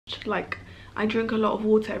Like, I drink a lot of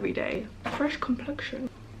water every day. Fresh complexion.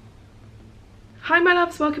 Hi my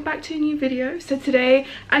loves, welcome back to a new video. So today,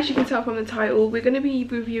 as you can tell from the title, we're going to be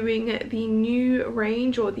reviewing the new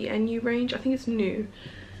range, or the NU range. I think it's new.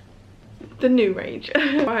 The new range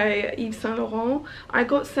by Yves Saint Laurent. I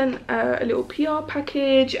got sent a little PR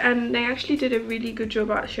package and they actually did a really good job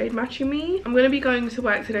at shade matching me. I'm going to be going to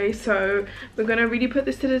work today, so we're going to really put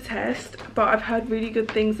this to the test, but I've heard really good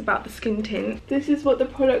things about the skin tint. This is what the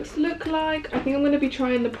products look like. I think I'm going to be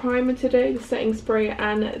trying the primer today, the setting spray,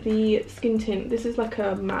 and the skin tint. This is like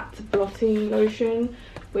a matte blotting lotion,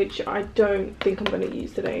 which I don't think I'm going to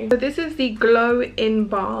use today. So this is the Glow In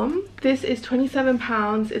Balm. This is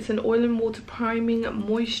 £27. It's an oil and water priming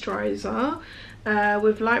moisturiser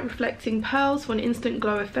with light reflecting pearls for an instant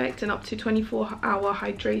glow effect and up to 24-hour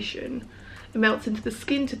hydration. It melts into the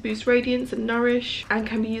skin to boost radiance and nourish, and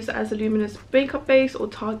can be used as a luminous makeup base or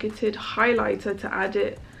targeted highlighter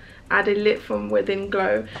to add a lit from within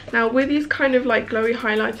glow. Now with these kind of like glowy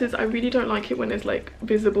highlighters, I really don't like it when there's like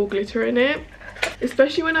visible glitter in it,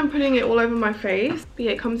 especially when I'm putting it all over my face. But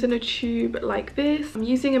yeah, it comes in a tube like this. I'm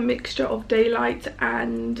using a mixture of daylight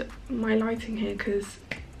and my lighting here because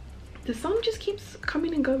the sun just keeps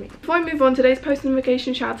coming and going. Before I move on, today's post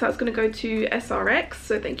notification shout out is going to go to SRX,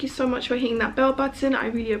 so thank you so much for hitting that bell button. I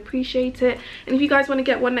really appreciate it. And if you guys want to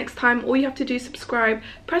get one next time, all you have to do is subscribe,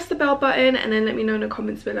 press the bell button, and then let me know in the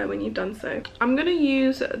comments below when you've done so. I'm going to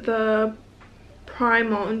use the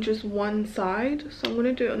primer on just one side, so I'm going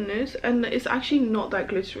to do it on this, and it's actually not that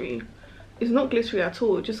glittery. It's not glittery at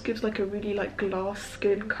all. It just gives like a really like glass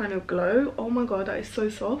skin kind of glow. Oh my god, that is so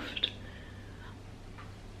soft.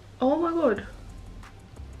 Oh my god,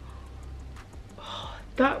 oh,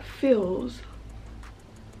 that feels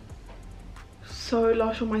so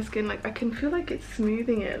lush on my skin. Like I can feel like it's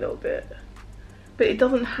smoothing it a little bit, but it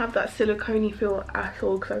doesn't have that silicone-y feel at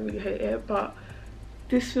all because I really hate it. But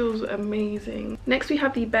this feels amazing. Next we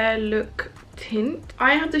have the Bare Look Tint.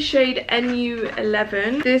 I have the shade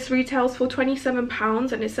NU11. This retails for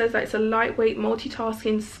 £27 and it says that it's a lightweight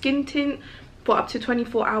multitasking skin tint for up to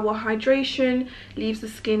 24-hour hydration. Leaves the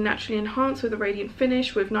skin naturally enhanced with a radiant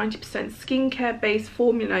finish with 90% skincare based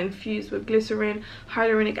formula infused with glycerin,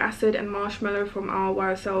 hyaluronic acid and marshmallow from our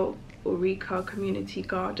YSL Eureka community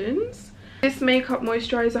gardens. This makeup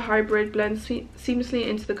moisturizer hybrid blends seamlessly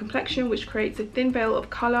into the complexion, which creates a thin veil of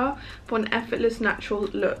colour for an effortless natural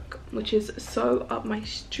look, which is so up my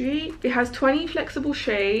street. It has 20 flexible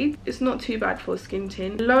shades. It's not too bad for a skin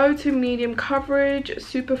tint. Low to medium coverage,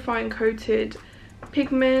 super fine coated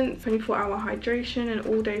pigment, 24-hour hydration, and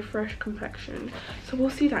all day fresh complexion. So we'll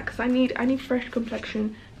see that because I need fresh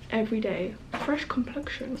complexion every day. Fresh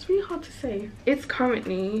complexion. It's really hard to say. It's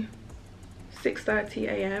currently 6:30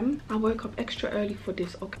 AM. I woke up extra early for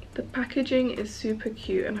this. Okay, the packaging is super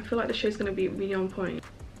cute and I feel like the shade's gonna be really on point.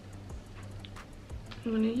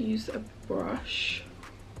 I'm gonna use a brush.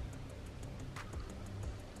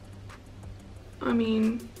 I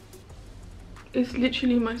mean, it's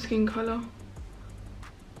literally my skin color.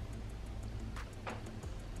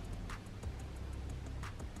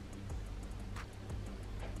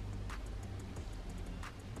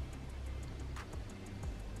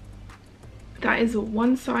 That is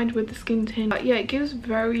one side with the skin tint. But yeah, it gives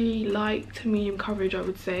very light to medium coverage, I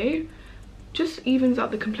would say. Just evens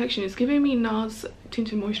out the complexion. It's giving me NARS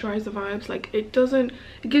tinted moisturizer vibes. Like it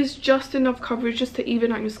gives just enough coverage just to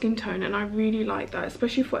even out your skin tone, and I really like that,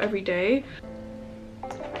 especially for every day.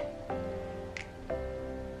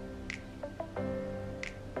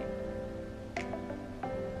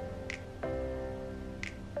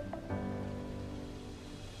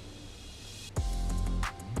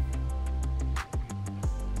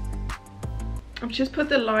 I've just put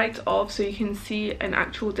the light off so you can see an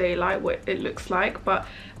actual daylight what it looks like, but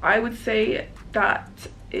I would say that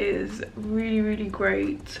is really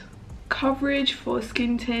great coverage for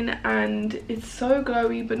skin tint, and it's so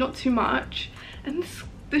glowy but not too much, and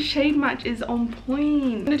the shade match is on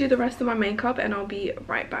point. I'm gonna do the rest of my makeup and I'll be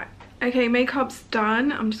right back. Okay, makeup's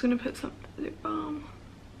done. I'm just gonna put some lip balm.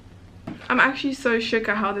 I'm actually so shook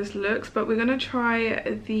at how this looks, but we're gonna try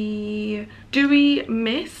the Dewy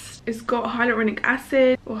Mist. It's got hyaluronic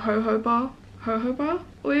acid or jojoba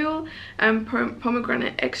oil and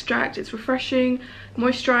pomegranate extract. It's refreshing,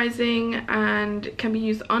 moisturizing, and can be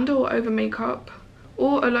used under or over makeup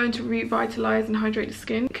or alone to revitalize and hydrate the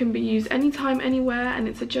skin. It can be used anytime, anywhere, and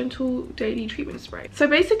it's a gentle daily treatment spray. So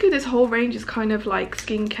basically this whole range is kind of like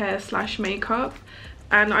skincare slash makeup,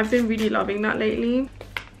 and I've been really loving that lately.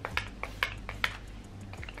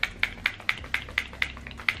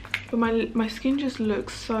 but my skin just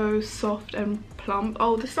looks so soft and plump.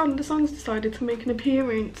 Oh, the sun's decided to make an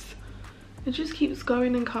appearance. It just keeps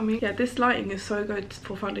going and coming. Yeah, this lighting is so good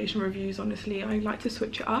for foundation reviews, honestly. I like to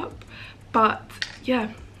switch it up. But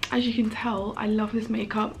yeah, as you can tell, I love this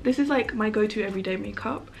makeup. This is like my go-to everyday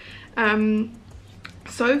makeup.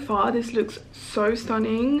 So far, this looks so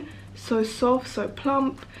stunning, so soft, so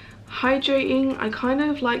plump, hydrating. I kind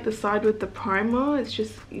of like the side with the primer. It's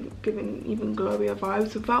just giving even glowier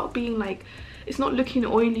vibes without being like, it's not looking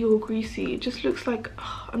oily or greasy. It just looks like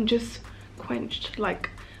I'm just quenched, like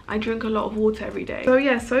I drink a lot of water every day. So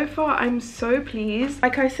yeah, so far I'm so pleased.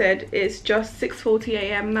 Like I said, it's just 6:40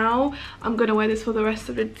 AM now. I'm gonna wear this for the rest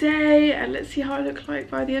of the day and let's see how I look like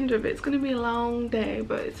by the end of it. It's gonna be a long day,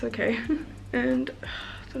 but it's okay. And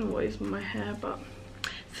I don't know what is with my hair, but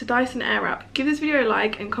it's a Dyson Airwrap. Give this video a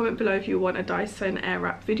like and comment below if you want a Dyson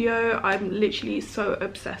Airwrap video. I'm literally so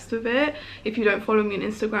obsessed with it. If you don't follow me on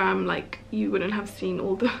Instagram, like, you wouldn't have seen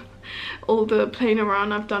all the playing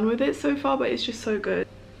around I've done with it so far, but it's just so good.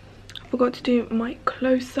 Forgot to do my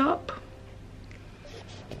close-up.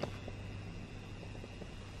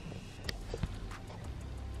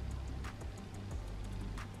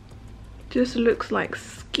 Just looks like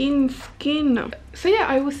skin. So yeah,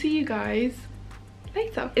 I will see you guys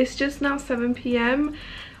later. It's just now 7 PM.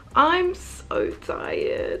 I'm so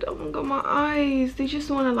tired. Oh my god, my eyes, they just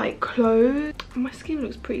want to like close. My skin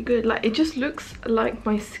looks pretty good. Like, it just looks like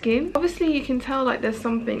my skin. Obviously you can tell like there's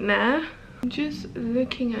something there. Just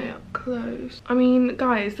looking at it up close. I mean,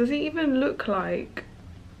 guys, does it even look like,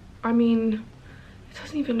 I mean, it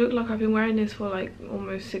doesn't even look like I've been wearing this for like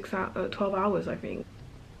almost 12 hours, I think.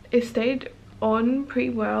 It stayed on pretty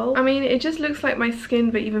well. I mean, it just looks like my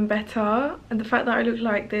skin, but even better. And the fact that I look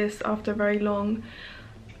like this after a very long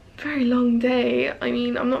day, I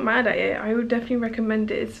mean, I'm not mad at it. I would definitely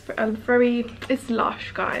recommend it. It's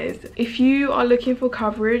lush, guys. If you are looking for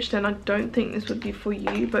coverage, then I don't think this would be for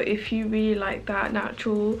you, but if you really like that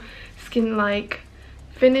natural skin like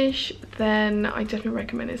finish, then I definitely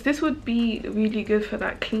recommend this. This would be really good for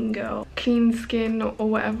that clean girl, clean skin, or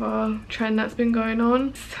whatever trend that's been going on.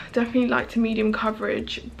 It's definitely light to medium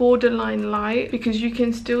coverage, borderline light, because you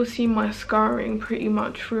can still see my scarring pretty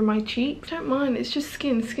much through my cheeks. Don't mind, it's just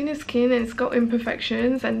skin. Skin is skin, and it's got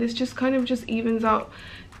imperfections, and this just kind of just evens out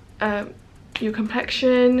your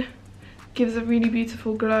complexion, gives a really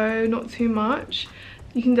beautiful glow, not too much.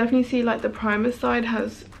 You can definitely see like the primer side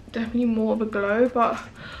has definitely more of a glow, but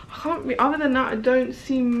I can't really, other than that, I don't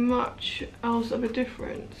see much else of a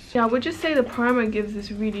difference. Yeah, I would just say the primer gives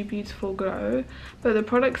this really beautiful glow, but the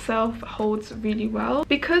product itself holds really well.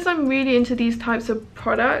 Because I'm really into these types of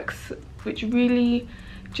products which really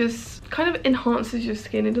just kind of enhances your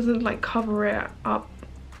skin, it doesn't like cover it up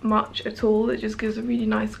much at all, it just gives a really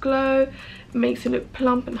nice glow, makes it look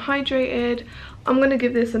plump and hydrated. I'm gonna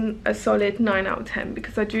give this a solid 9 out of 10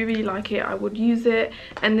 because I do really like it. I would use it,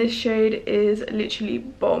 and this shade is literally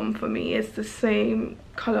bomb for me. It's the same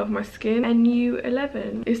color of my skin.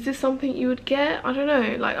 NU11. Is this something you would get? I don't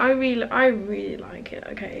know, like I really like it.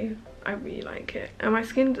 Okay, I really like it. And my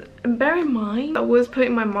skin, and bear in mind, I was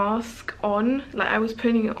putting my mask on, like I was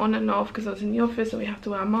putting it on and off because I was in the office and we have to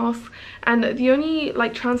wear a mask, and the only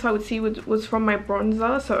like transfer I would see was from my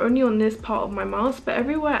bronzer, so only on this part of my mask, but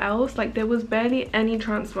everywhere else like there was barely any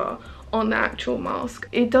transfer on the actual mask.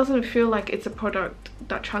 It doesn't feel like it's a product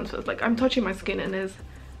that transfers. Like, I'm touching my skin and there's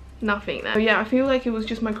nothing there. So yeah, I feel like it was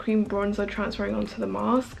just my cream bronzer transferring onto the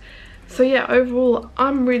mask. So yeah, overall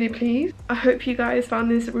I'm really pleased. I hope you guys found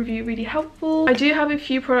this review really helpful. I do have a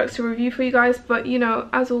few products to review for you guys, but you know,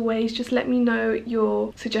 as always, just let me know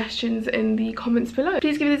your suggestions in the comments below.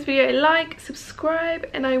 Please give this video a like, subscribe,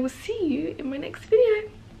 and I will see you in my next video.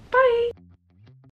 Bye.